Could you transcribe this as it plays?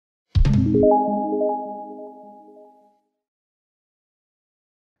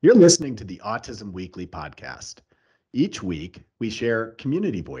You're listening to the Autism Weekly podcast. Each week, we share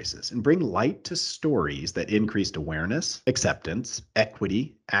community voices and bring light to stories that increased awareness, acceptance,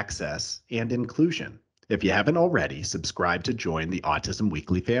 equity, access, and inclusion. If you haven't already, subscribe to join the Autism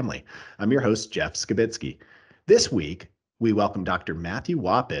Weekly family. I'm your host, Jeff Skibitsky. This week, we welcome Dr. Matthew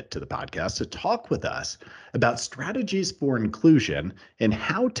Wappett to the podcast to talk with us about strategies for inclusion and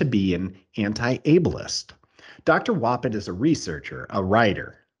how to be an anti-ableist. Dr. Wappett is a researcher, a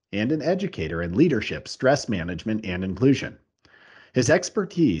writer, and an educator in leadership, stress management, and inclusion. His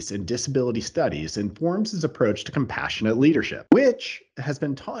expertise in disability studies informs his approach to compassionate leadership, which has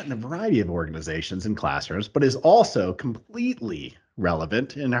been taught in a variety of organizations and classrooms, but is also completely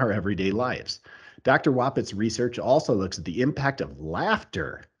relevant in our everyday lives. Dr. Wappett's research also looks at the impact of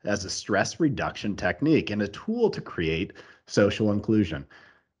laughter as a stress reduction technique and a tool to create social inclusion.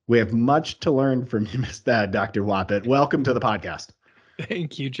 We have much to learn from you, Dr. Wappett. Welcome to the podcast.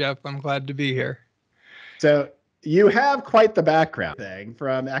 Thank you, Jeff. I'm glad to be here. So you have quite the background thing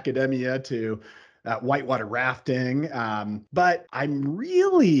from academia to whitewater rafting. But I'm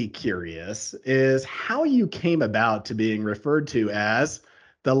really curious is how you came about to being referred to as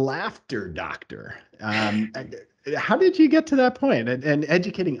the laughter doctor. How did you get to that point and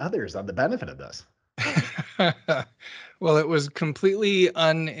educating others on the benefit of this? Well, it was completely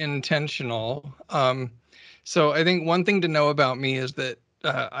unintentional. So I think one thing to know about me is that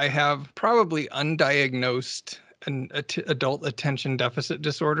I have probably undiagnosed adult attention deficit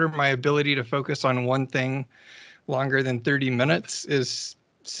disorder. My ability to focus on one thing longer than 30 minutes is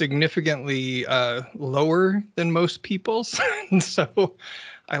significantly lower than most people's. And so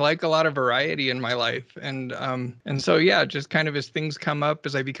I like a lot of variety in my life. And so, yeah, just kind of as things come up,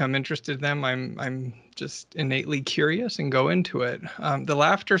 as I become interested in them, I'm just innately curious and go into it. The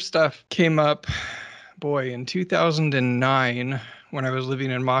laughter stuff came up, in 2009 when I was living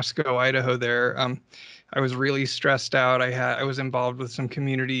in Moscow, Idaho there. I was really stressed out. I was involved with some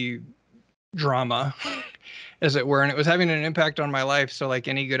community drama, as it were, and it was having an impact on my life. So like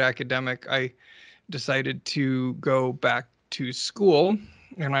any good academic, I decided to go back to school.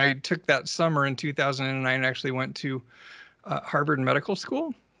 And I took that summer in 2009, actually went to Harvard Medical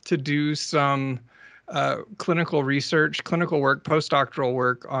School to do some clinical research, clinical work, postdoctoral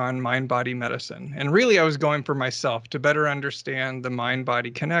work on mind-body medicine. And really, I was going for myself to better understand the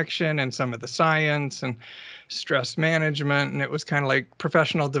mind-body connection and some of the science and stress management. And it was kind of like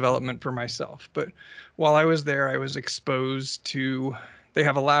professional development for myself. But while I was there, I was exposed to, they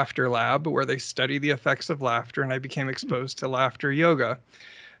have a laughter lab where they study the effects of laughter, and I became exposed to laughter yoga.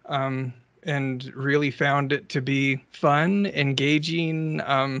 And really found it to be fun, engaging.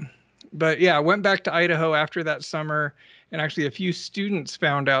 But yeah, I went back to Idaho after that summer, and actually a few students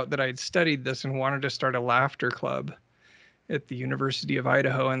found out that I'd studied this and wanted to start a laughter club at the University of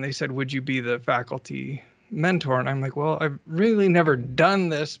Idaho. And they said, would you be the faculty mentor? And I'm like, well, I've really never done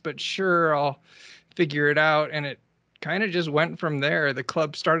this, but sure, I'll figure it out. And it kind of just went from there. The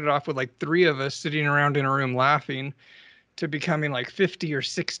club started off with like 3 of us sitting around in a room laughing to becoming like 50 or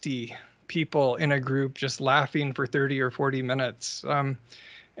 60 people in a group just laughing for 30 or 40 minutes.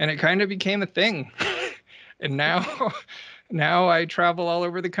 And it kind of became a thing. And now I travel all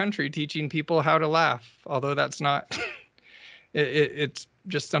over the country teaching people how to laugh, although that's not, it's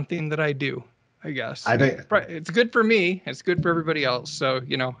just something that I do, I guess. I think it's good for me. It's good for everybody else. So,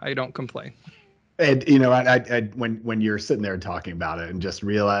 I don't complain. And when you're sitting there talking about it and just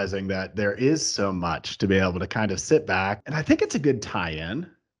realizing that there is so much to be able to kind of sit back, and I think it's a good tie-in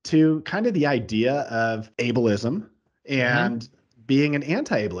to kind of the idea of ableism and being an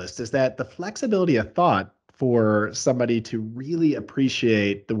anti-ableist, is that the flexibility of thought for somebody to really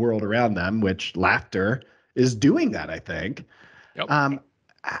appreciate the world around them, which laughter is doing that, I think. Yep.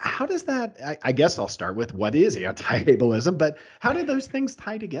 How does that, I guess I'll start with what is anti-ableism, but how do those things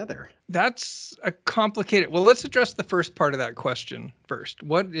tie together? That's a complicated, well, let's address the first part of that question first.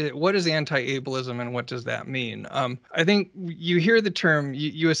 What is anti-ableism and what does that mean? I think you hear the term,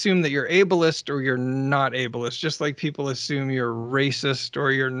 you assume that you're ableist or you're not ableist, just like people assume you're racist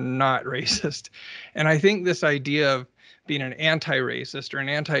or you're not racist. And I think this idea of being an anti-racist or an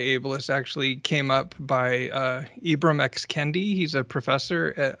anti-ableist actually came up by Ibram X. Kendi. He's a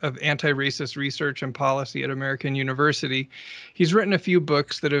professor of anti-racist research and policy at American University. He's written a few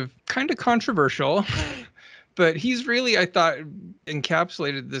books that have kind of controversial, but he's really, I thought,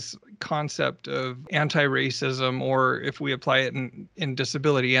 encapsulated this concept of anti-racism, or if we apply it in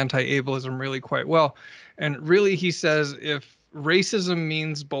disability, anti-ableism really quite well. And really, he says if racism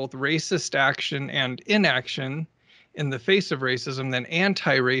means both racist action and inaction in the face of racism, then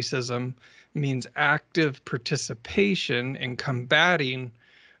anti-racism means active participation in combating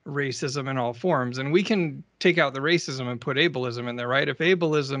racism in all forms. And we can take out the racism and put ableism in there, right? If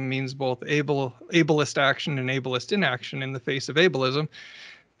ableism means both ableist action and ableist inaction in the face of ableism,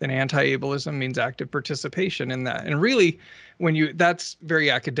 then anti-ableism means active participation in that. And really, that's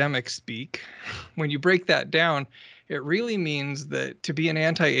very academic speak. When you break that down, it really means that to be an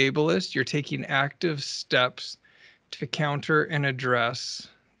anti-ableist, you're taking active steps to counter and address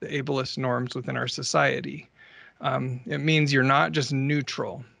the ableist norms within our society. It means you're not just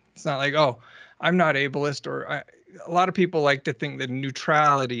neutral. It's not like, oh, I'm not ableist, a lot of people like to think that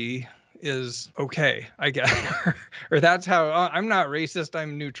neutrality is okay, I guess, or that's how I'm not racist,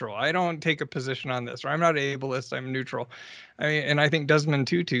 I'm neutral. I don't take a position on this, or I'm not ableist, I'm neutral. I mean, and I think Desmond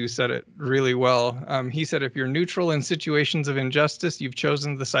Tutu said it really well. He said, if you're neutral in situations of injustice, you've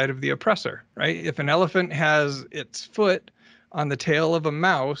chosen the side of the oppressor, right? If an elephant has its foot on the tail of a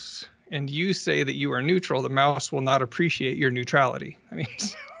mouse and you say that you are neutral, the mouse will not appreciate your neutrality. I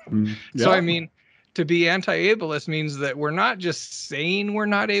mean, so I mean, to be anti-ableist means that we're not just saying we're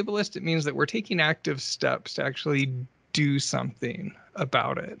not ableist. It means that we're taking active steps to actually do something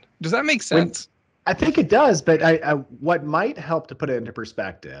about it. Does that make sense? I think it does, but what might help to put it into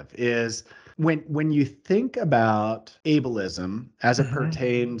perspective is when you think about ableism as it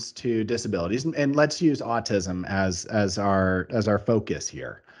pertains to disabilities, and let's use autism as our focus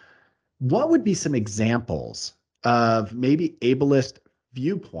here. What would be some examples of maybe ableist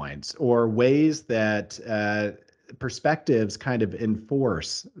viewpoints or ways that perspectives kind of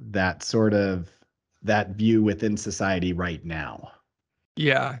enforce that view within society right now?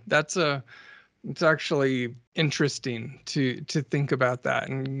 Yeah, it's actually interesting to think about that,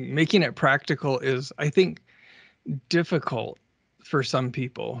 and making it practical is, I think, difficult for some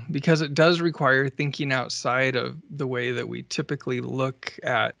people because it does require thinking outside of the way that we typically look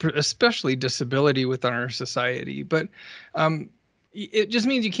at, especially disability within our society. But it just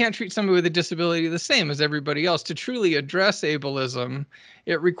means you can't treat somebody with a disability the same as everybody else. To truly address ableism,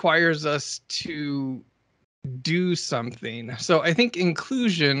 it requires us to do something. So I think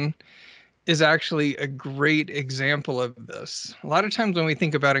inclusion is actually a great example of this. A lot of times when we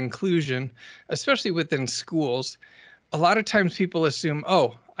think about inclusion, especially within schools, a lot of times people assume,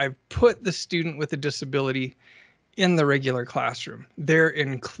 oh, I've put the student with a disability in the regular classroom. They're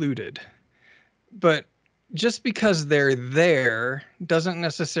included. But just because they're there doesn't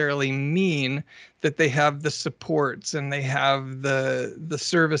necessarily mean that they have the supports and they have the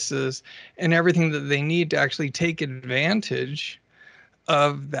services and everything that they need to actually take advantage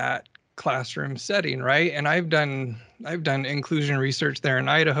of that classroom setting, right? And I've done inclusion research there in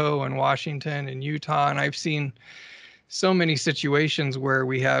Idaho and Washington and Utah, and I've seen so many situations where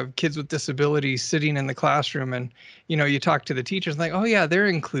we have kids with disabilities sitting in the classroom, and you talk to the teachers like, oh yeah, they're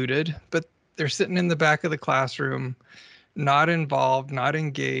included, but they're sitting in the back of the classroom, not involved, not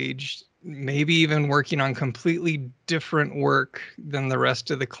engaged, maybe even working on completely different work than the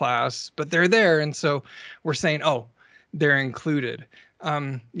rest of the class, but they're there. And so we're saying, oh, they're included.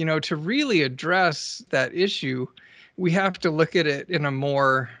 To really address that issue, we have to look at it in a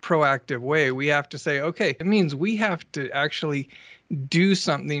more proactive way. We have to say, okay, it means we have to actually do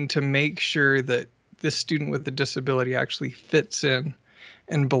something to make sure that this student with the disability actually fits in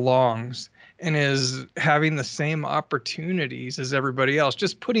and belongs and is having the same opportunities as everybody else.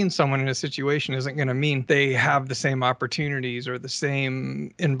 Just putting someone in a situation isn't going to mean they have the same opportunities or the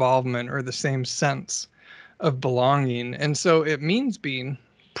same involvement or the same sense of belonging. And so it means being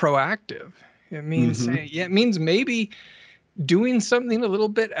proactive. It means saying, yeah, it means maybe doing something a little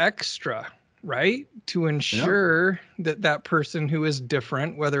bit extra, right? To ensure that that person who is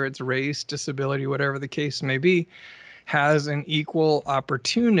different, whether it's race, disability, whatever the case may be, has an equal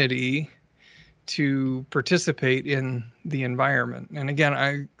opportunity to participate in the environment. And again,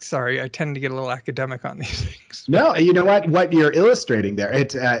 I tend to get a little academic on these things. No, you know what you're illustrating there.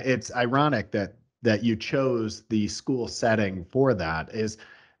 It's ironic that you chose the school setting for that. Is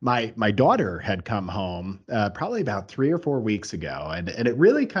my daughter had come home probably about 3 or 4 weeks ago, and it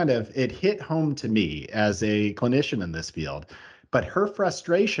really it hit home to me as a clinician in this field. But her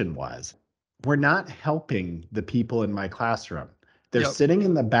frustration was, we're not helping the people in my classroom. They're sitting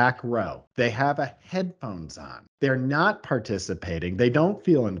in the back row. They have headphones on. They're not participating. They don't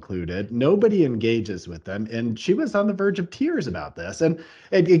feel included. Nobody engages with them. And she was on the verge of tears about this. And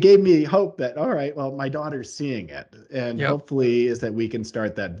it gave me hope that, all right, well, my daughter's seeing it. And hopefully is that we can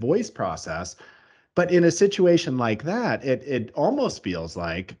start that voice process. But in a situation like that, it almost feels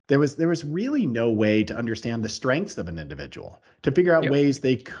like there was really no way to understand the strengths of an individual, to figure out ways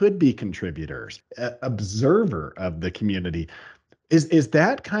they could be contributors, observer of the community. Is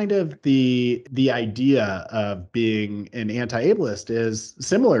that kind of the idea of being an anti-ableist is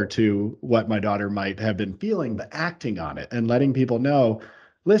similar to what my daughter might have been feeling, but acting on it and letting people know,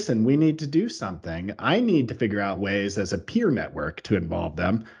 listen, we need to do something. I need to figure out ways as a peer network to involve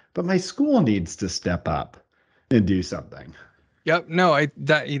them, but my school needs to step up and do something. Yep. No,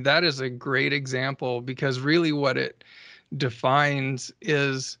 that is a great example, because really what it defines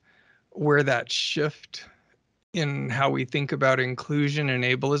is where that shift in how we think about inclusion and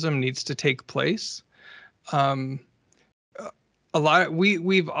ableism needs to take place. Um, a lot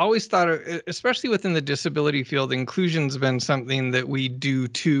we've always thought of, especially within the disability field, inclusion's been something that we do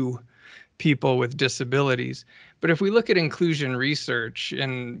to people with disabilities. But if we look at inclusion research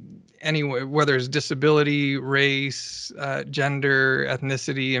in any way, whether it's disability, race, gender,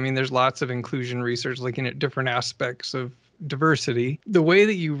 ethnicity, I mean, there's lots of inclusion research looking at different aspects of diversity. The way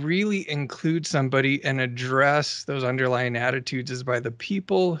that you really include somebody and address those underlying attitudes is by the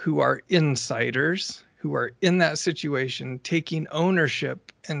people who are insiders, who are in that situation, taking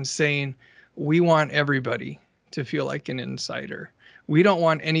ownership and saying, we want everybody to feel like an insider. We don't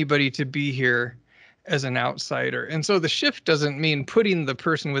want anybody to be here as an outsider. And so the shift doesn't mean putting the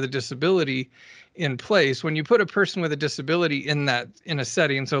person with a disability in place. When you put a person with a disability in a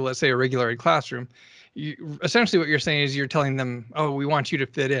setting, so let's say a regular ed classroom, essentially what you're saying is you're telling them, oh, we want you to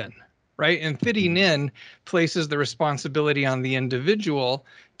fit in, right? And fitting in places the responsibility on the individual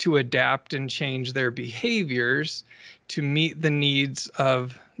to adapt and change their behaviors to meet the needs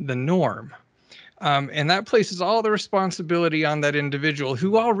of the norm. And that places all the responsibility on that individual,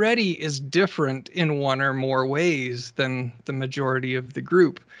 who already is different in one or more ways than the majority of the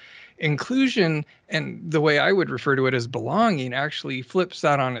group. Inclusion, and the way I would refer to it as belonging, actually flips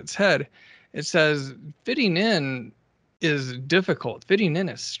that on its head. It says fitting in is difficult. Fitting in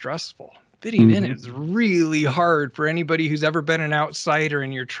is stressful. Fitting in is really hard for anybody who's ever been an outsider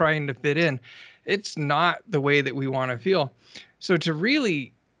and you're trying to fit in. It's not the way that we want to feel. So to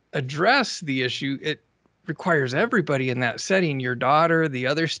really address the issue, it requires everybody in that setting, your daughter, the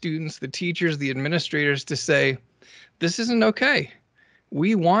other students, the teachers, the administrators, to say, this isn't okay.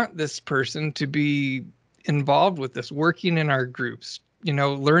 We want this person to be involved with this, working in our groups,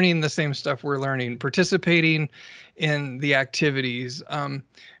 learning the same stuff we're learning, participating in the activities.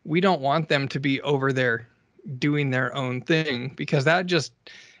 We don't want them to be over there doing their own thing, because that just,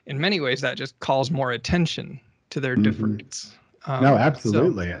 in many ways, that just calls more attention to their difference. No, So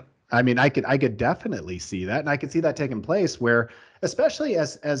absolutely. I mean, I could definitely see that, and I could see that taking place where, especially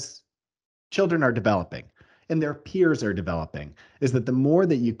as children are developing and their peers are developing, is that the more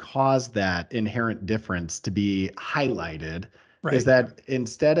that you cause that inherent difference to be highlighted, is right. that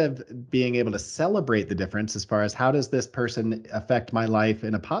instead of being able to celebrate the difference as far as how does this person affect my life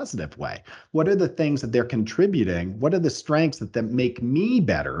in a positive way? What are the things that they're contributing? What are the strengths that make me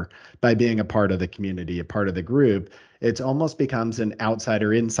better by being a part of the community, a part of the group? It almost becomes an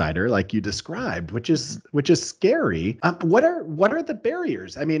outsider insider, like you described, which is scary. What are the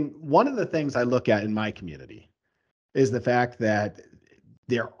barriers? I mean, one of the things I look at in my community is the fact that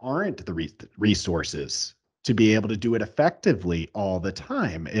there aren't the resources to be able to do it effectively all the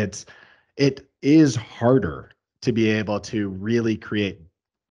time. It is harder to be able to really create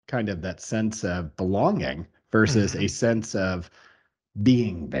kind of that sense of belonging versus a sense of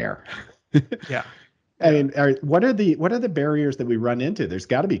being there. Yeah. I Yeah. mean, what are the barriers that we run into? There's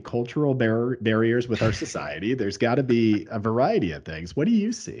got to be cultural barriers with our society. There's got to be a variety of things. What do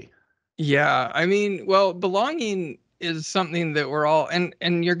you see? Yeah. I mean, well, belonging is something that we're all,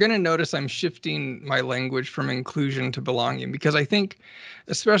 and you're going to notice I'm shifting my language from inclusion to belonging, because I think,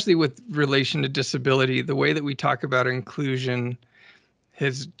 especially with relation to disability, the way that we talk about inclusion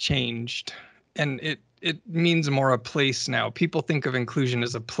has changed, and it means more a place now. People think of inclusion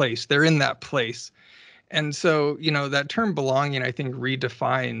as a place. They're in that place. And so, that term belonging, I think,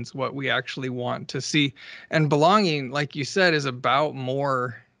 redefines what we actually want to see. And belonging, like you said, is about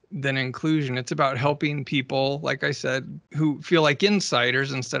more than inclusion. It's about helping people, like I said, who feel like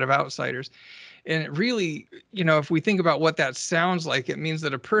insiders instead of outsiders. And it really, if we think about what that sounds like, it means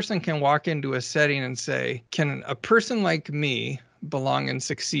that a person can walk into a setting and say, can a person like me belong and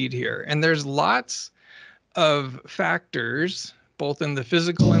succeed here? And there's lots of factors, both in the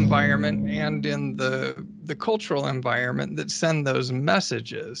physical environment and in the cultural environment, that send those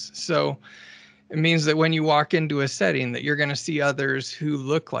messages. So it means that when you walk into a setting, that you're going to see others who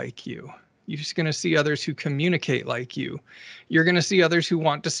look like you. You're just going to see others who communicate like you. You're going to see others who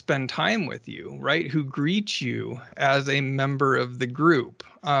want to spend time with you, right? Who greet you as a member of the group.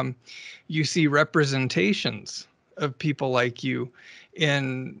 You see representations of people like you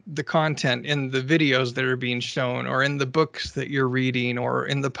in the content, in the videos that are being shown, or in the books that you're reading, or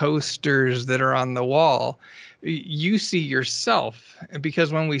in the posters that are on the wall. You see yourself.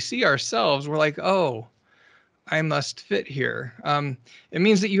 Because when we see ourselves, we're like, oh, I must fit here. It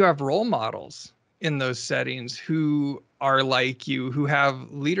means that you have role models in those settings who are like you, who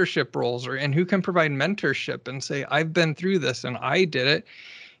have leadership roles, and who can provide mentorship and say, I've been through this and I did it.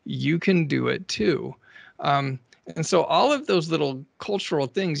 You can do it too. And so all of those little cultural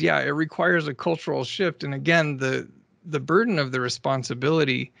things, yeah, it requires a cultural shift. And again, the burden of the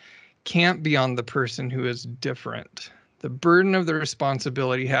responsibility can't be on the person who is different. The burden of the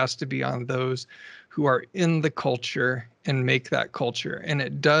responsibility has to be on those who are in the culture and make that culture. And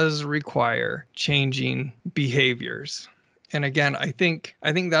it does require changing behaviors. And again, I think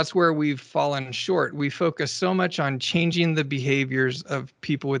that's where we've fallen short. We focus so much on changing the behaviors of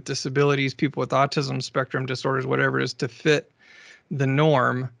people with disabilities, people with autism spectrum disorders, whatever it is, to fit the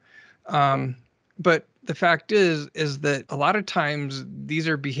norm. But the fact is that a lot of times these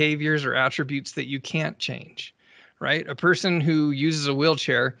are behaviors or attributes that you can't change, right? A person who uses a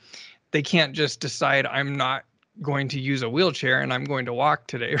wheelchair, they can't just decide, I'm not going to use a wheelchair and I'm going to walk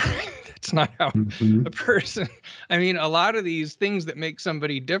today, right? That's not how Mhm. a person, I mean, a lot of these things that make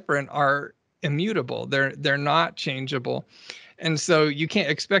somebody different are immutable. They're not changeable. And so you can't,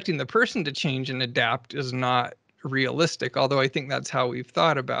 expecting the person to change and adapt is not realistic, although I think that's how we've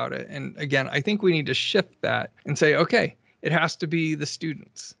thought about it. And again, I think we need to shift that and say, okay, it has to be the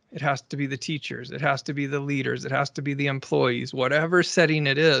students, it has to be the teachers, it has to be the leaders, it has to be the employees, whatever setting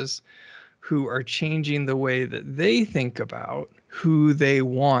it is, who are changing the way that they think about who they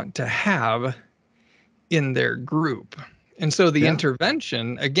want to have in their group. And so the Yeah.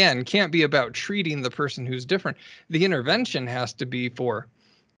 intervention, again, can't be about treating the person who's different. The intervention has to be for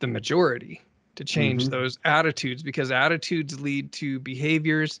the majority to change Hmm. those attitudes, because attitudes lead to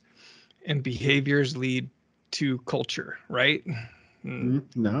behaviors and behaviors lead to culture, right? Mm,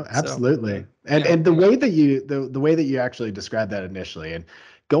 No, so, absolutely. And yeah. and the way that the way that you actually described that initially, and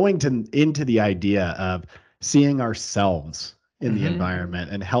going to into the idea of seeing ourselves in the Hmm.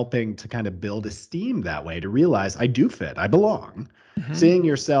 environment and helping to kind of build esteem that way, to realize I do fit, I belong. Hmm. Seeing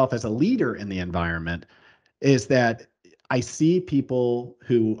yourself as a leader in the environment is that I see people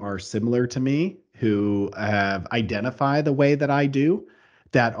who are similar to me, who have identified the way that I do,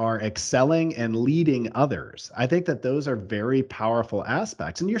 that are excelling and leading others. I think that those are very powerful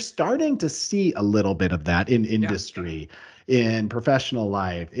aspects. And you're starting to see a little bit of that in Yeah. industry, in professional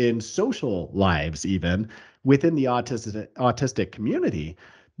life, in social lives, even within the autistic community.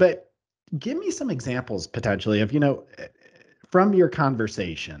 But give me some examples potentially of, from your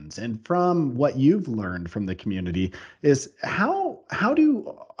conversations and from what you've learned from the community, is how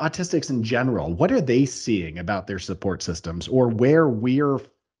do autistics in general, what are they seeing about their support systems, or where we're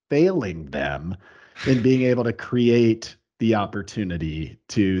failing them in being able to create the opportunity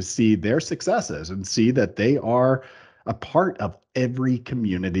to see their successes and see that they are a part of every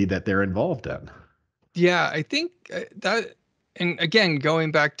community that they're involved in? Yeah, I think that, and again,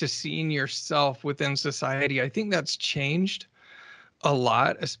 going back to seeing yourself within society, I think that's changed a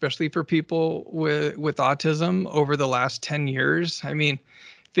lot, especially for people with autism over the last 10 years. I mean,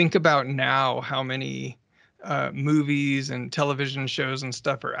 think about now how many movies and television shows and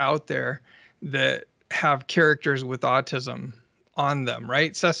stuff are out there that have characters with autism on them,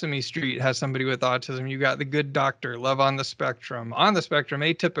 right? Sesame Street has somebody with autism. You got The Good Doctor, Love on the Spectrum,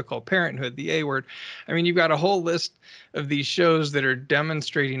 Atypical, Parenthood, The A Word. I mean, you've got a whole list of these shows that are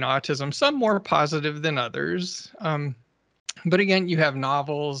demonstrating autism, some more positive than others. But again, you have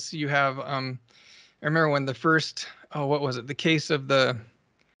novels, you have I remember when the first, oh, what was it? The case of the,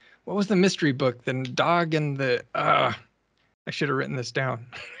 what was the mystery book? The dog and the I should have written this down.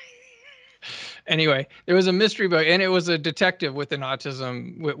 Anyway, there was a mystery book, and it was a detective with an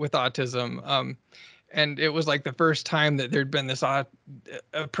autism with autism. And it was like the first time that there'd been this a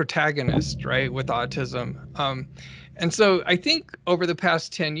protagonist, right, with autism. And so I think over the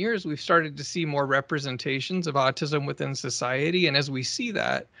past 10 years, we've started to see more representations of autism within society. And as we see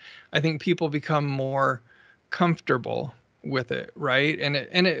that, I think people become more comfortable with it, right? And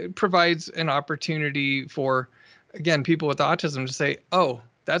it provides an opportunity for, again, people with autism to say, oh,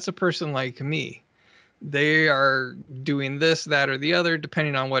 that's a person like me. They are doing this, that, or the other,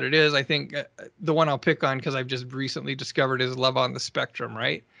 depending on what it is. I think the one I'll pick on, because I've just recently discovered, is Love on the Spectrum,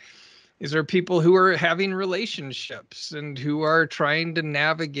 right? These are people who are having relationships and who are trying to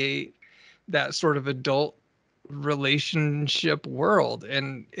navigate that sort of adult relationship world,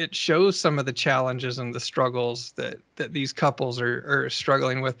 and it shows some of the challenges and the struggles that these couples are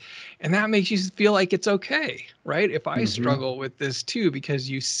struggling with, and that makes you feel like it's okay, right? If I struggle with this too, because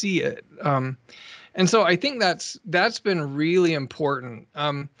you see it. And so I think that's been really important.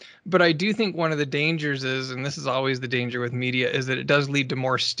 But I do think one of the dangers is, and this is always the danger with media, is that it does lead to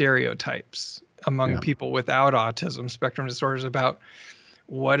more stereotypes among people without autism spectrum disorders about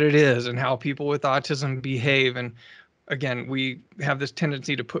what it is and how people with autism behave. And again, we have this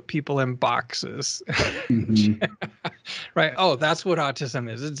tendency to put people in boxes, right? Oh, that's what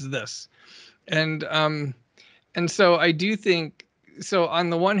autism is. It's this. And so I do think, so on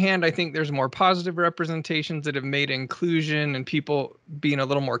the one hand, I think there's more positive representations that have made inclusion and people being a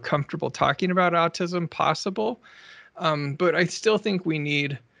little more comfortable talking about autism possible. But I still think we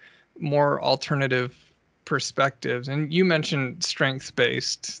need more alternative perspectives. And you mentioned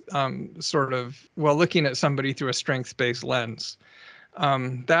strengths-based, sort of, well, looking at somebody through a strengths-based lens.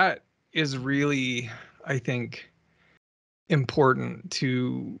 That is really, I think, important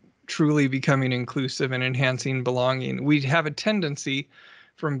to truly becoming inclusive and enhancing belonging. We have a tendency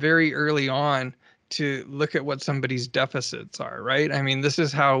from very early on to look at what somebody's deficits are, right? I mean, this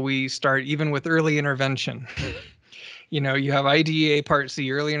is how we start, even with early intervention. You have IDEA Part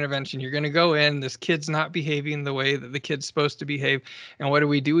C, early intervention. You're going to go in, this kid's not behaving the way that the kid's supposed to behave. And what do?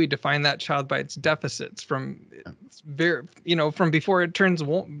 We define that child by its deficits from from before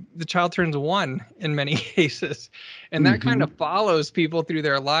the child turns one in many cases. And that kind of follows people through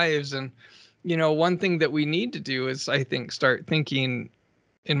their lives. And, one thing that we need to do is, I think, start thinking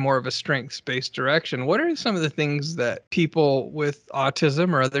in more of a strengths-based direction. What are some of the things that people with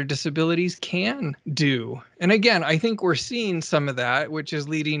autism or other disabilities can do? And again, I think we're seeing some of that, which is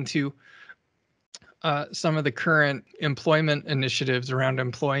leading to some of the current employment initiatives around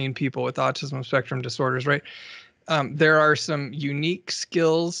employing people with autism spectrum disorders, right? There are some unique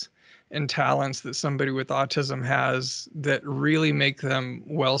skills and talents that somebody with autism has that really make them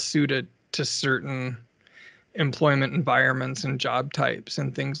well suited to certain employment environments and job types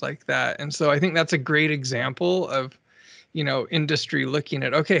and things like that. And so I think that's a great example of, industry looking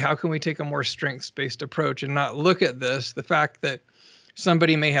at, okay, how can we take a more strengths-based approach and not look at the fact that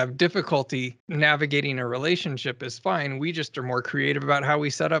somebody may have difficulty navigating a relationship is fine. We just are more creative about how we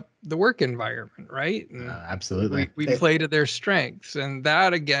set up the work environment, right? And absolutely. We play to their strengths. And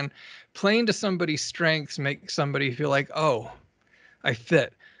that, again, playing to somebody's strengths makes somebody feel like, oh, I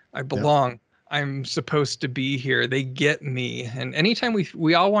fit, I belong. I'm supposed to be here. They get me. And anytime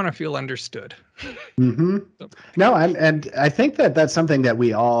we all want to feel understood. No, and I think that that's something that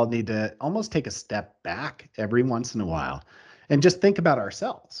we all need to almost take a step back every once in a while and just think about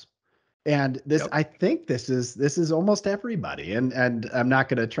ourselves. And this, I think this is almost everybody. And I'm not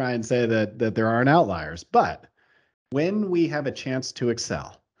going to try and say that there aren't outliers, but when we have a chance to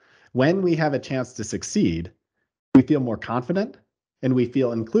excel, when we have a chance to succeed, we feel more confident and we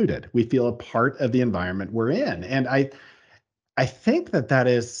feel included. We feel a part of the environment we're in. And I think that that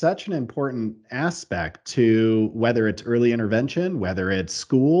is such an important aspect to whether it's early intervention, whether it's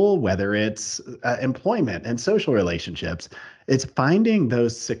school, whether it's employment and social relationships. It's finding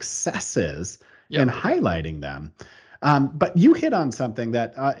those successes and highlighting them. But you hit on something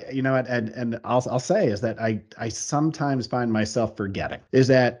that and I'll say is that I sometimes find myself forgetting is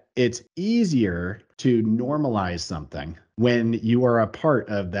that it's easier to normalize something when you are a part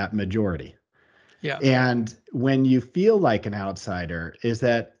of that majority. Yeah. And when you feel like an outsider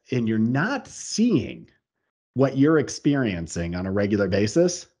and you're not seeing what you're experiencing on a regular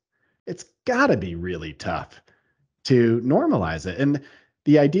basis, it's got to be really tough to normalize it. And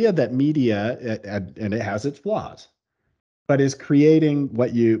the idea that media, and it has its flaws, but is creating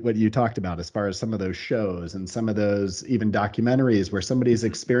what you talked about as far as some of those shows and some of those even documentaries where somebody's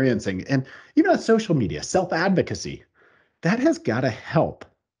experiencing, and even on social media, self-advocacy, that has got to help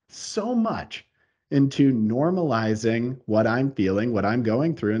so much into normalizing what I'm feeling, what I'm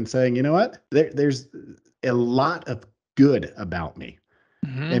going through, and saying, you know what, there's a lot of good about me.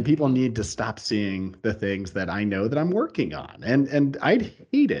 And people need to stop seeing the things that I know that I'm working on. And I'd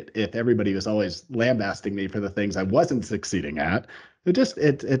hate it if everybody was always lambasting me for the things I wasn't succeeding at.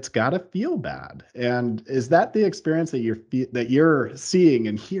 It's got to feel bad. And is that the experience that you're seeing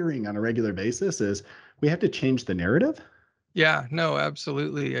and hearing on a regular basis? Is we have to change the narrative? Yeah, no,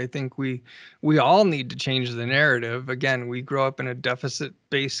 absolutely. I think we all need to change the narrative. Again, we grow up in a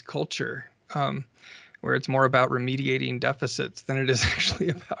deficit-based culture, where it's more about remediating deficits than it is actually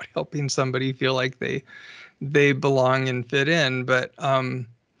about helping somebody feel like they belong and fit in. But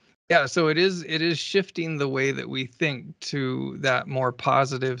Yeah, so it is shifting the way that we think to that more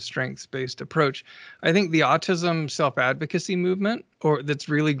positive strengths-based approach. I think the autism self-advocacy movement, or that's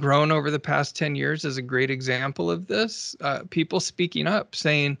really grown over the past 10 years, is a great example of this. People speaking up,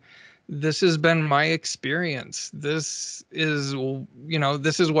 saying, "This has been my experience. This is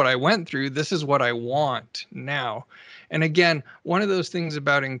what I went through. This is what I want now." And again, one of those things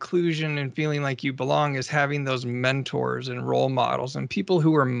about inclusion and feeling like you belong is having those mentors and role models and people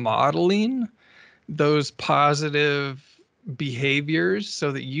who are modeling those positive behaviors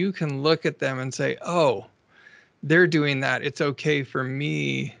so that you can look at them and say, oh, they're doing that. It's okay for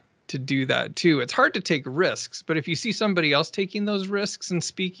me to do that too. It's hard to take risks, but if you see somebody else taking those risks and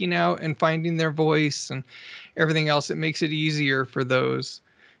speaking out and finding their voice and everything else, it makes it easier for those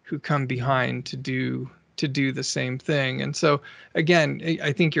who come behind to do the same thing. And so again,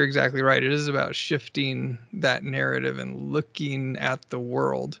 I think you're exactly right. It is about shifting that narrative and looking at the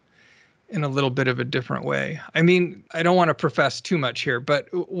world in a little bit of a different way. I mean, I don't want to profess too much here, but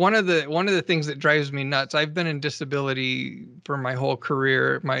one of the things that drives me nuts, I've been in disability for my whole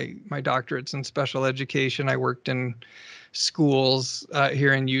career. My doctorate's in special education. I worked in schools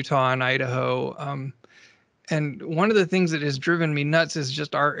here in Utah and Idaho. And one of the things that has driven me nuts is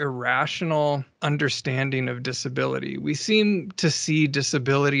just our irrational understanding of disability. We seem to see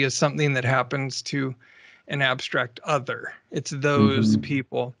disability as something that happens to an abstract other. It's those Mm-hmm.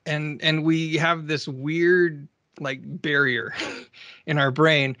 people. And we have this weird like barrier in our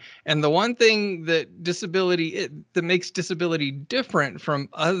brain. And the one thing that makes disability different from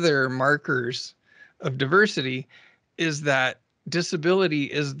other markers of diversity is that disability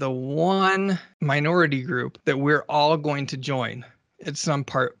is the one minority group that we're all going to join at some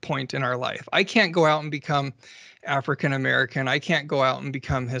point in our life. I can't go out and become African American. I can't go out and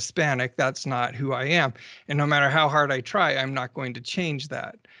become Hispanic. That's not who I am. And no matter how hard I try, I'm not going to change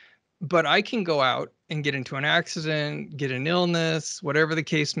that. But I can go out and get into an accident, get an illness, whatever the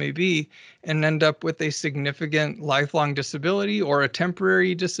case may be, and end up with a significant lifelong disability or a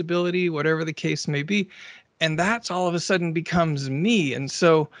temporary disability, whatever the case may be. And that's all of a sudden becomes me. And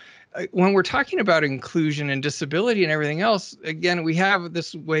so when we're talking about inclusion and disability and everything else, again, we have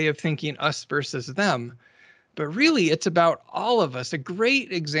this way of thinking us versus them. But really, it's about all of us. A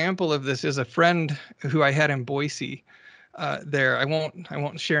great example of this is a friend who I had in Boise. There, I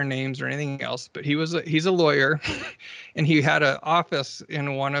won't share names or anything else, but he's a lawyer, and he had an office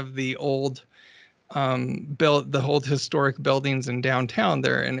in one of the old the old historic buildings in downtown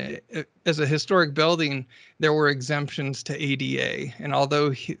there. And as a historic building, there were exemptions to ADA. And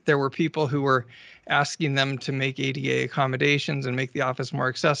although there were people who were asking them to make ADA accommodations and make the office more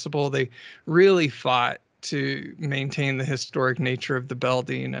accessible, they really fought to maintain the historic nature of the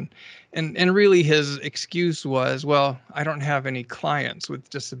building. And really his excuse was, well, I don't have any clients with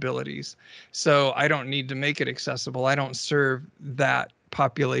disabilities, so I don't need to make it accessible. I don't serve that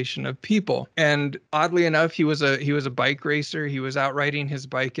population of people. And oddly enough, he was a bike racer. He was out riding his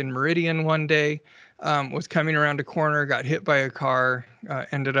bike in Meridian one day, was coming around a corner, got hit by a car,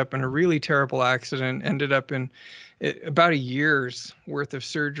 ended up in a really terrible accident, ended up in about a year's worth of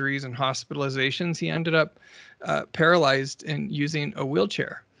surgeries and hospitalizations. He ended up paralyzed and using a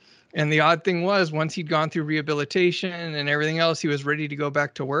wheelchair. And the odd thing was, once he'd gone through rehabilitation and everything else, he was ready to go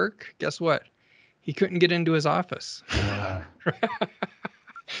back to work. Guess what? He couldn't get into his office.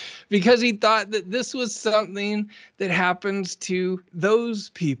 Because he thought that this was something that happens to those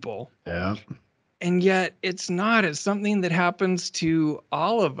people. Yeah. And yet it's not. It's something that happens to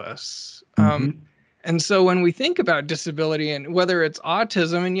all of us. Mm-hmm. And so when we think about disability and whether it's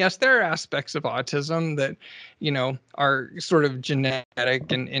autism, and yes, there are aspects of autism that, are sort of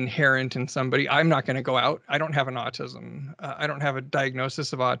genetic and inherent in somebody. I'm not going to go out. I don't have an autism. I don't have a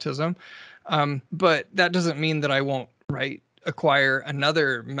diagnosis of autism. But that doesn't mean that I won't, right, acquire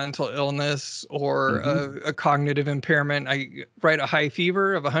another mental illness or a cognitive impairment. I write a high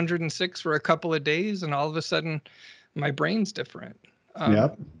fever of 106 for a couple of days, and all of a sudden my brain's different.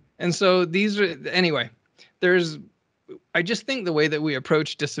 Yep. And so anyway, I just think the way that we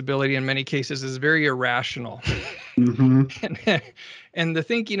approach disability in many cases is very irrational. Mm-hmm. And the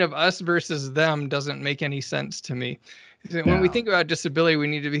thinking of us versus them doesn't make any sense to me. When we Yeah. think about disability, we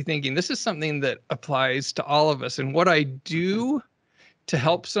need to be thinking this is something that applies to all of us. And what I do to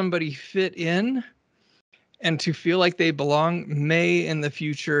help somebody fit in and to feel like they belong may in the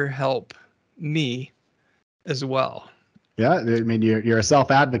future help me as well. Yeah, I mean, you're a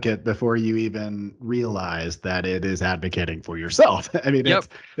self-advocate before you even realize that it is advocating for yourself. I mean, Yep.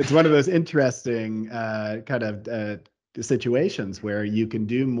 it's one of those interesting kind of situations where you can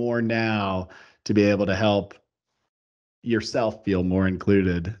do more now to be able to help yourself feel more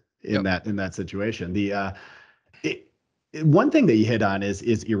included in that situation. It, one thing that you hit on is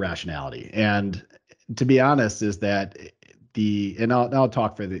irrationality, and to be honest, is that and I'll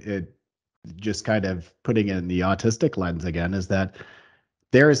talk for just kind of putting in the autistic lens again, is that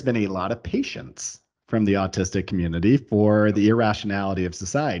there has been a lot of patience from the autistic community for the irrationality of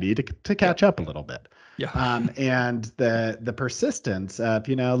society to catch up a little bit. Yeah. And the persistence of,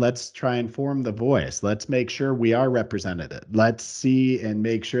 let's try and form the voice. Let's make sure we are represented. Let's see and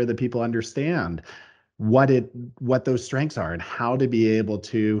make sure that people understand what those strengths are and how to be able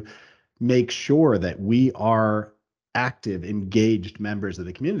to make sure that we are active, engaged members of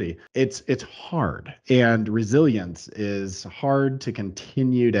the community. It's hard, and resilience is hard to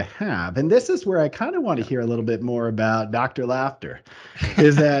continue to have. And this is where I kind of want to hear a little bit more about Dr. Laughter,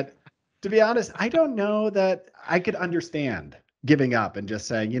 is that, to be honest, I don't know that I could understand giving up and just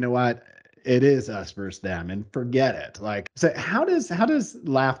saying, you know what, it is us versus them, and forget it. Like, so how does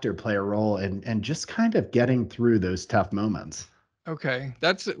laughter play a role in just kind of getting through those tough moments? Okay,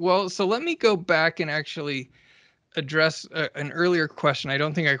 so let me go back and actually address an earlier question I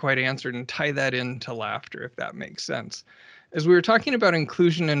don't think I quite answered and tie that into laughter, if that makes sense. As we were talking about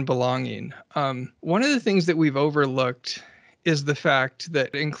inclusion and belonging, one of the things that we've overlooked is the fact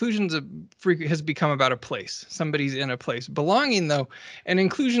that inclusion has become about a place. Somebody's in a place. Belonging, though, and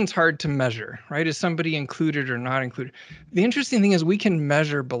inclusion's hard to measure, right? Is somebody included or not included? The interesting thing is we can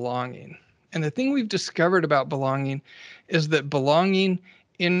measure belonging. And the thing we've discovered about belonging is that belonging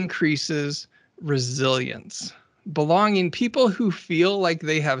increases resilience. Belonging, people who feel like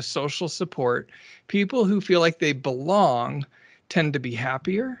they have social support, people who feel like they belong, tend to be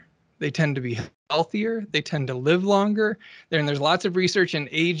happier, they tend to be healthier, they tend to live longer. There's lots of research in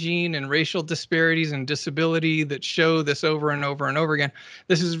aging and racial disparities and disability that show this over and over and over again.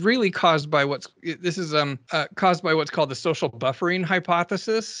 This is really caused by what's called the social buffering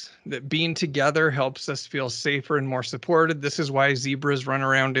hypothesis, that being together helps us feel safer and more supported. This is why zebras run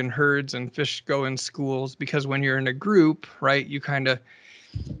around in herds and fish go in schools, because when you're in a group, right, you kind of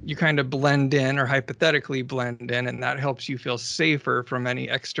blend in, or hypothetically blend in, and that helps you feel safer from any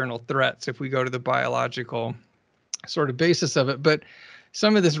external threats if we go to the biological sort of basis of it. But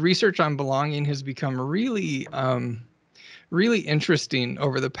some of this research on belonging has become really interesting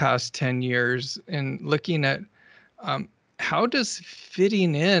over the past 10 years in looking at how does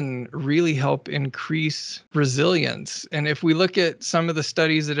fitting in really help increase resilience. And if we look at some of the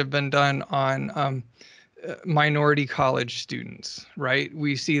studies that have been done on minority college students, right?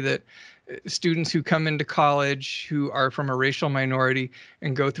 We see that students who come into college who are from a racial minority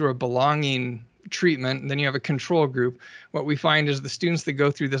and go through a belonging treatment, and then you have a control group. What we find is the students that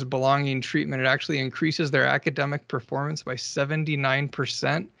go through this belonging treatment, it actually increases their academic performance by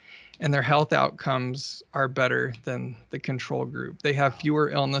 79%, and their health outcomes are better than the control group. They have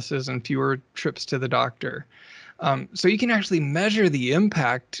fewer illnesses and fewer trips to the doctor. So you can actually measure the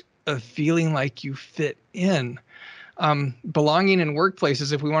impact of feeling like you fit in. Belonging in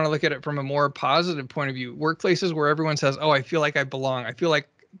workplaces, if we want to look at it from a more positive point of view, workplaces where everyone says, oh, I feel like I belong, I feel like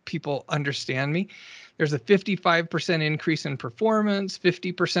people understand me, there's a 55% increase in performance,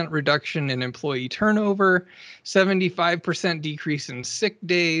 50% reduction in employee turnover, 75% decrease in sick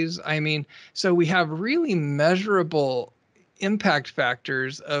days. I mean, so we have really measurable impact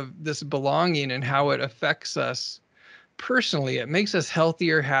factors of this belonging and how it affects us personally. It makes us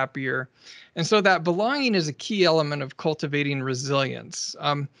healthier, happier. And so that belonging is a key element of cultivating resilience.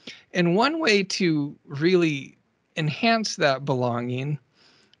 And one way to really enhance that belonging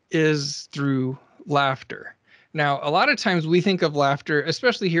is through laughter. Now, a lot of times we think of laughter,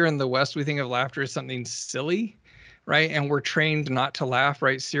 especially here in the West, we think of laughter as something silly, right? And we're trained not to laugh,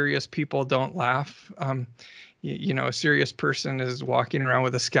 right? Serious people don't laugh. A serious person is walking around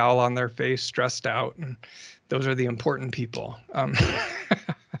with a scowl on their face, stressed out, and those are the important people.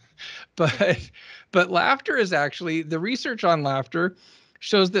 But laughter is actually, the research on laughter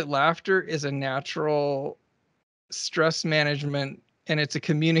shows that laughter is a natural stress management, and it's a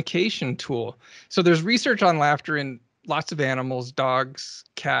communication tool. So there's research on laughter in lots of animals: dogs,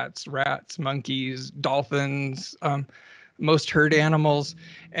 cats, rats, monkeys, dolphins, most herd animals.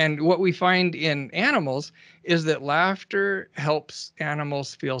 And what we find in animals is that laughter helps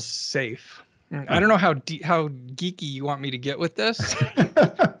animals feel safe. I don't know how geeky you want me to get with this.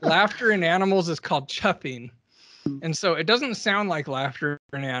 Laughter in animals is called chuffing. And so it doesn't sound like laughter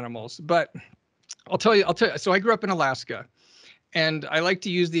in animals, but I'll tell you. So I grew up in Alaska, and I like to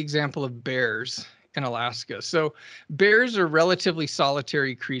use the example of bears in Alaska. So bears are relatively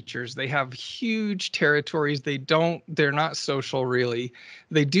solitary creatures. They have huge territories. They're not social really.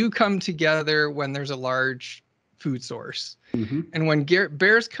 They do come together when there's a large food source. Mm-hmm. And when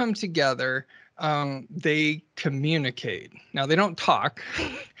bears come together, they communicate. Now, they don't talk,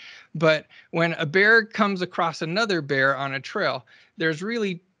 but when a bear comes across another bear on a trail, there's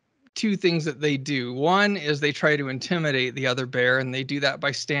really two things that they do. One is they try to intimidate the other bear, and they do that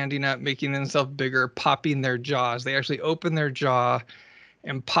by standing up, making themselves bigger, popping their jaws. They actually open their jaw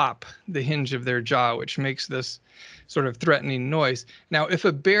and pop the hinge of their jaw, which makes this sort of threatening noise. Now, if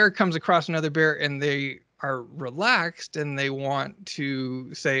a bear comes across another bear and they are relaxed and they want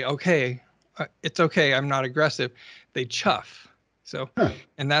to say, okay, it's okay, I'm not aggressive, they chuff. So, Huh.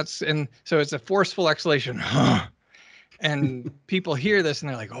 and so it's a forceful exhalation. And people hear this and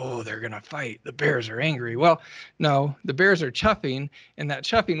they're like, oh, they're going to fight. The bears are angry. Well, no, the bears are chuffing. And that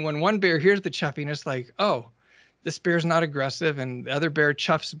chuffing, when one bear hears the chuffing, it's like, oh, this bear's not aggressive. And the other bear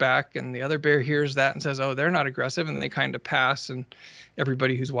chuffs back. And the other bear hears that and says, oh, they're not aggressive. And they kind of pass. And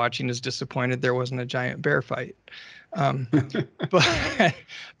everybody who's watching is disappointed there wasn't a giant bear fight. But,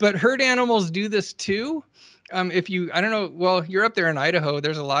 but herd animals do this too. If you, I don't know, well, you're up there in Idaho,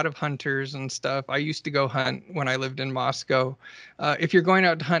 there's a lot of hunters and stuff. I used to go hunt when I lived in Moscow. If you're going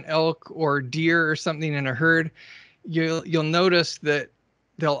out to hunt elk or deer or something in a herd, you'll notice that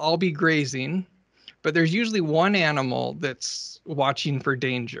they'll all be grazing, but there's usually one animal that's watching for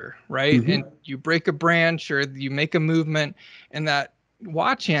danger, right? Mm-hmm. And you break a branch or you make a movement, and that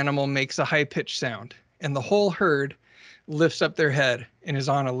watch animal makes a high-pitched sound, and the whole herd lifts up their head and is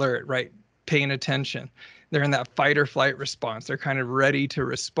on alert, right? Paying attention. They're in that fight or flight response. They're kind of ready to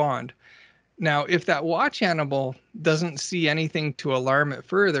respond. Now, if that watch animal doesn't see anything to alarm it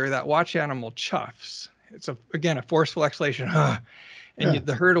further, that watch animal chuffs. It's again a forceful exhalation, and Yeah.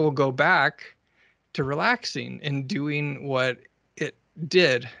 the herd will go back to relaxing and doing what it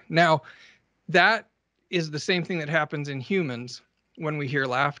did. Now, that is the same thing that happens in humans when we hear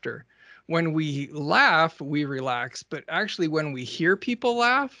laughter. When we laugh, we relax, but actually when we hear people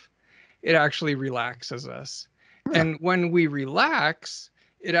laugh, it actually relaxes us. Huh. And when we relax,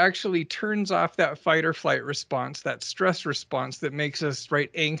 it actually turns off that fight or flight response, that stress response that makes us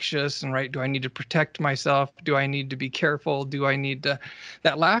anxious and do I need to protect myself? Do I need to be careful? Do I need to,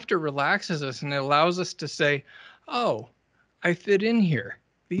 that laughter relaxes us and it allows us to say, oh, I fit in here.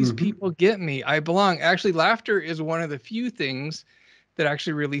 These Mm-hmm. people get me. I belong. Actually, laughter is one of the few things that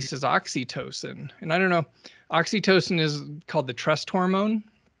actually releases oxytocin. And I don't know, oxytocin is called the trust hormone.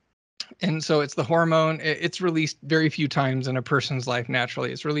 And so it's the hormone. It's released very few times in a person's life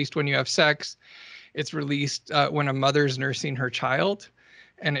naturally. It's released when you have sex. It's released when a mother's nursing her child.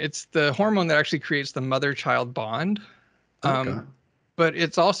 And it's the hormone that actually creates the mother-child bond. Okay. But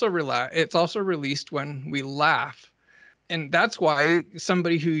it's also released when we laugh. And that's why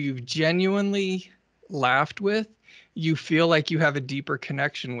somebody who you've genuinely laughed with, you feel like you have a deeper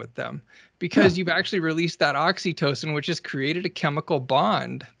connection with them because Huh. you've actually released that oxytocin, which has created a chemical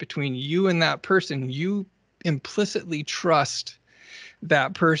bond between you and that person. You implicitly trust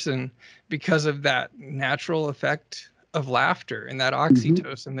that person because of that natural effect of laughter and that Mm-hmm.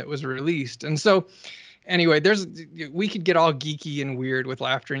 oxytocin that was released. And so anyway, we could get all geeky and weird with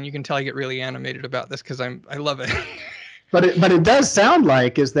laughter, and you can tell I get really animated about this because I love it. But it does sound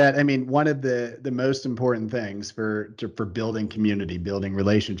like is that, I mean, one of the most important things for building community, building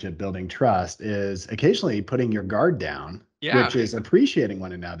relationship, building trust is occasionally putting your guard down, Yeah. which is appreciating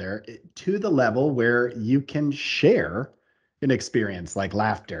one another to the level where you can share an experience like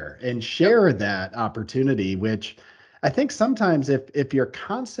laughter and Yep. share that opportunity, which I think sometimes if you're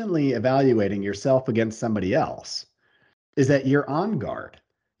constantly evaluating yourself against somebody else, is that you're on guard.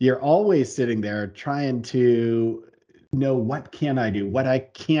 You're always sitting there trying to know what can I do, what I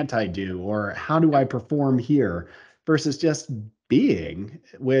can't I do, or how do I perform here versus just being,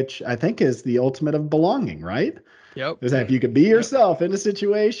 which I think is the ultimate of belonging, right? Yep. Is that if you could be Yep. yourself in a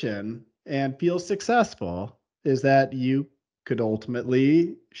situation and feel successful, is that you could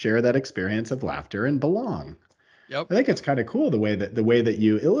ultimately share that experience of laughter and belong. Yep. I think it's kind of cool the way that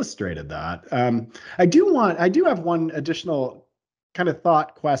you illustrated that. I do have one additional kind of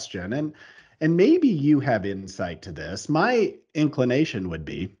thought question, and maybe you have insight to this. My inclination would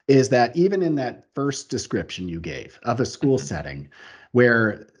be is that even in that first description you gave of a school Mhm. setting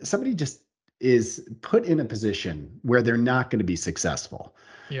where somebody just is put in a position where they're not going to be successful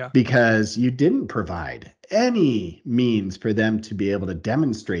Yeah. because you didn't provide any means for them to be able to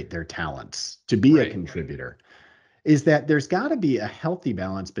demonstrate their talents, to be a Right. contributor, is that there's got to be a healthy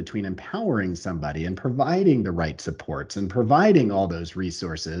balance between empowering somebody and providing the right supports and providing all those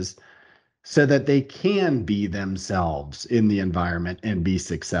resources so that they can be themselves in the environment and be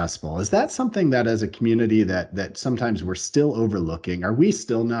successful. Is that something that as a community that sometimes we're still overlooking? Are we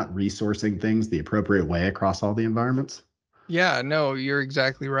still not resourcing things the appropriate way across all the environments? Yeah, no, you're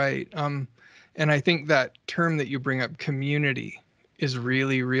exactly right. And I think that term that you bring up, community, is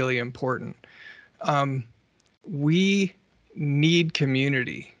really, really important. Um, we need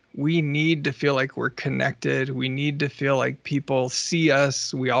community. We need to feel like we're connected. We need to feel like people see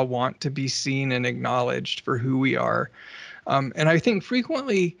us. We all want to be seen and acknowledged for who we are. And I think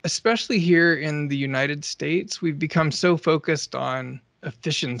frequently, especially here in the United States, we've become so focused on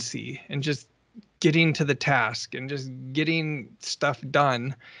efficiency and just getting to the task and just getting stuff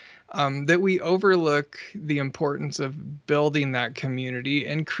done, that we overlook the importance of building that community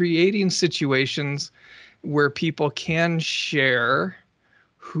and creating situations where people can share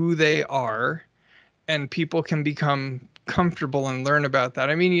who they are and people can become comfortable and learn about that.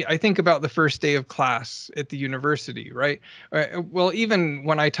 I mean, I think about the first day of class at the university, right? Well, even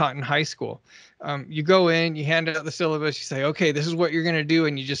when I taught in high school, you go in, you hand out the syllabus, you say, okay, this is what you're going to do.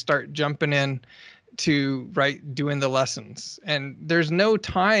 And you just start jumping in to right doing the lessons, and there's no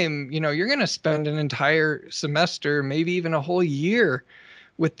time. You're going to spend an entire semester, maybe even a whole year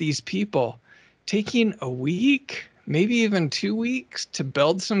with these people. Taking a week, maybe even 2 weeks, to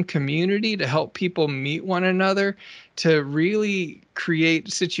build some community, to help people meet one another, to really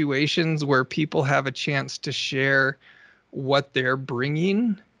create situations where people have a chance to share what they're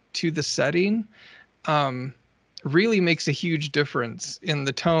bringing to the setting, um, really makes a huge difference in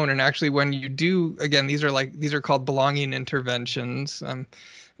the tone. And actually, when you do, again, these are called belonging interventions, and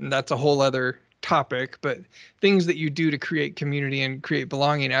that's a whole other topic. But things that you do to create community and create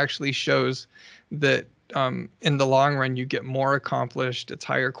belonging actually shows that, in the long run, you get more accomplished. It's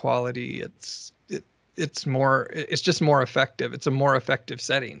higher quality. It's just more effective. It's a more effective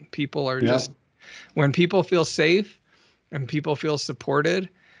setting. People are Yeah. just, when people feel safe and people feel supported,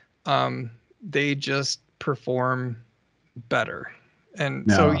 they just perform better. And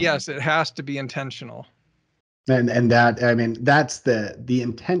so, No. yes, it has to be intentional. And that, I mean, that's the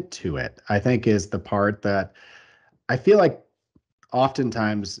intent to it, I think, is the part that I feel like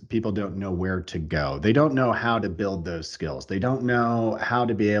oftentimes people don't know where to go. They don't know how to build those skills. They don't know how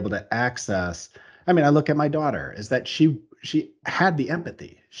to be able to access. I mean, I look at my daughter, is that she had the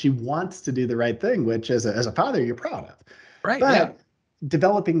empathy. She wants to do the right thing, which as a father, you're proud of. Right. Yeah. But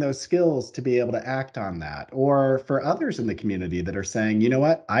developing those skills to be able to act on that, or for others in the community that are saying, you know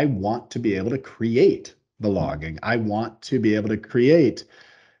what, I want to be able to create belonging. I want to be able to create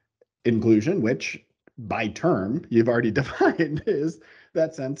inclusion, which by term you've already defined is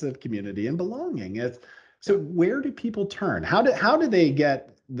that sense of community and belonging. So where do people turn? How do they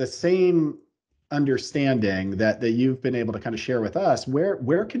get the same understanding that you've been able to kind of share with us?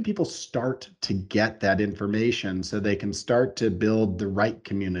 Where can people start to get that information so they can start to build the right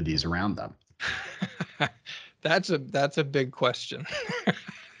communities around them? That's a big question.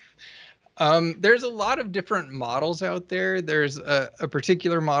 There's a lot of different models out there. There's a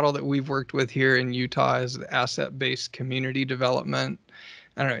particular model that we've worked with here in Utah is asset-based community development.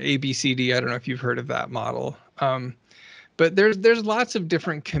 I don't know, ABCD. I don't know if you've heard of that model. But there's lots of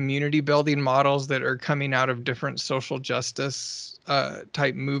different community building models that are coming out of different social justice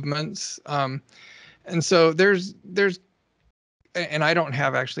type movements. And so and I don't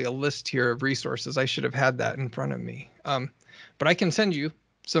have actually a list here of resources. I should have had that in front of me. But I can send you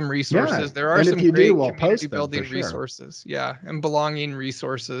some Yeah. resources. There are And if some you do, great we'll community post them for building sure. resources. Yeah. And belonging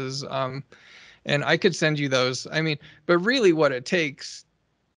resources. And I could send you those. I mean, but really what it takes,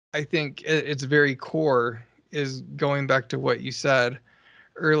 I think its very core, is going back to what you said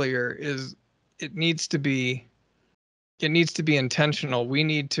earlier, is it needs to be it needs to be intentional. We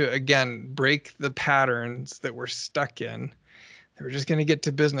need to, again, break the patterns that we're stuck in. We're just going to get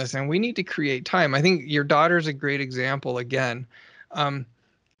to business, and we need to create time. I think your daughter's a great example again. Um,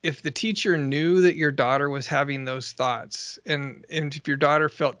 if the teacher knew that your daughter was having those thoughts, and if your daughter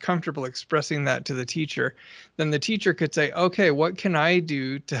felt comfortable expressing that to the teacher, then the teacher could say, okay, what can I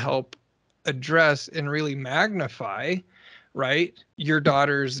do to help address and really magnify, right, your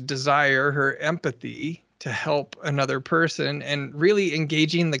daughter's desire, her empathy to help another person, and really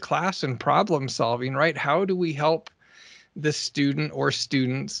engaging the class in problem solving, right? How do we help the student or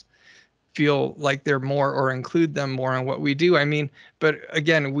students feel like they're more, or include them more in what we do? I mean, but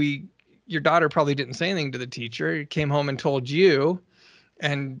again, your daughter probably didn't say anything to the teacher, came home and told you,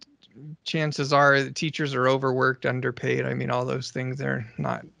 and chances are the teachers are overworked, underpaid. I mean, all those things, they're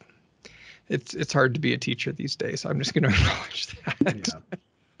not, it's hard to be a teacher these days. I'm just going to acknowledge that.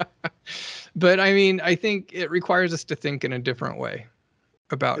 Yeah. But I mean, I think it requires us to think in a different way.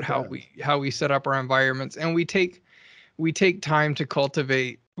 about It how does. we set up our environments, and we take time to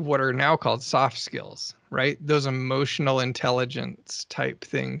cultivate what are now called soft skills, right? Those emotional intelligence type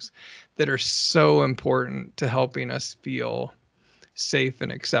things that are so important to helping us feel safe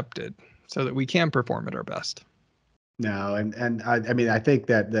and accepted so that we can perform at our best. No, and I mean, I think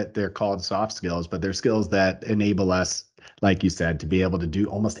that they're called soft skills, but they're skills that enable us, like you said, to be able to do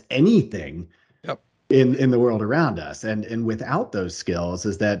almost anything Yep. in the world around us. And without those skills,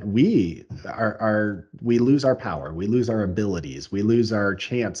 is that we lose our power, we lose our abilities, we lose our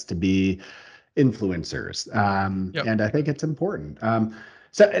chance to be influencers. Yep. And I think it's important.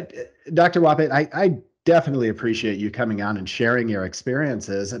 So, Dr. Wappett, I definitely appreciate you coming on and sharing your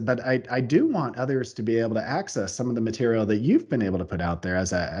experiences, but I do want others to be able to access some of the material that you've been able to put out there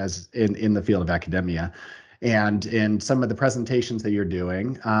as in the field of academia and in some of the presentations that you're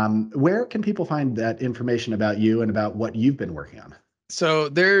doing. Where can people find that information about you and about what you've been working on? So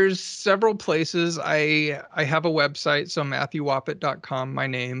there's several places. I have a website, so matthewwappett.com, my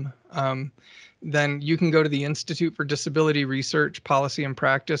name. Then you can go to the Institute for Disability Research, Policy and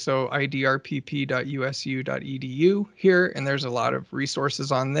Practice, so idrpp.usu.edu here, and there's a lot of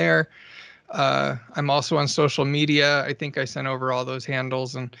resources on there. I'm also on social media. I think I sent over all those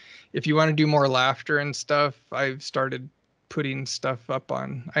handles. And if you want to do more laughter and stuff, I've started putting stuff up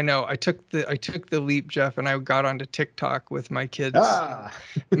on. I know I took the leap, Jeff, and I got onto TikTok with my kids. Ah,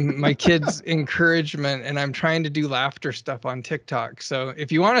 My kids' encouragement, and I'm trying to do laughter stuff on TikTok. So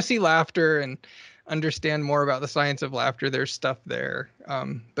if you want to see laughter and understand more about the science of laughter, there's stuff there.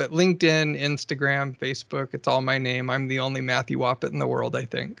 But LinkedIn, Instagram, Facebook, it's all my name. I'm the only Matthew Wappett in the world, I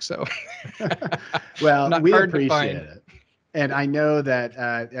think. So well, not we hard to appreciate find. it. And I know that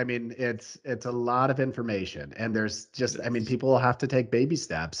I mean it's a lot of information, and there's just I mean Yes. people will have to take baby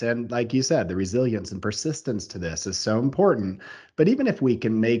steps, and like you said, the resilience and persistence to this is so important. But even if we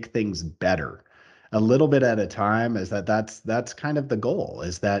can make things better a little bit at a time, that's kind of the goal,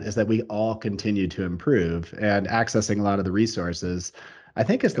 is that we all continue to improve, and accessing a lot of the resources I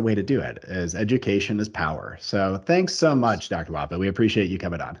think is the Yep. way to do it. Is education is power. So thanks so Yes. much, Dr. Wappett. We appreciate you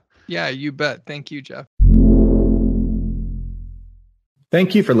coming on. Yeah, you bet. Thank you, Jeff.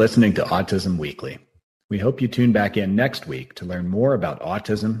 Thank you for listening to Autism Weekly. We hope you tune back in next week to learn more about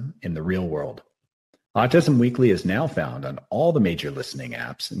autism in the real world. Autism Weekly is now found on all the major listening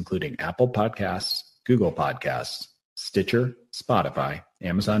apps, including Apple Podcasts, Google Podcasts, Stitcher, Spotify,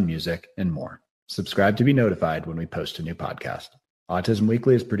 Amazon Music, and more. Subscribe to be notified when we post a new podcast. Autism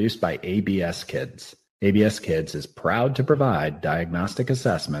Weekly is produced by ABS Kids. ABS Kids is proud to provide diagnostic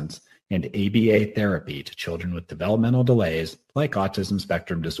assessments and ABA therapy to children with developmental delays like autism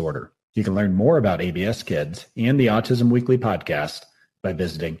spectrum disorder. You can learn more about ABS Kids and the Autism Weekly podcast by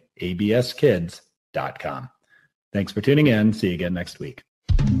visiting abskids.com. Thanks for tuning in. See you again next week.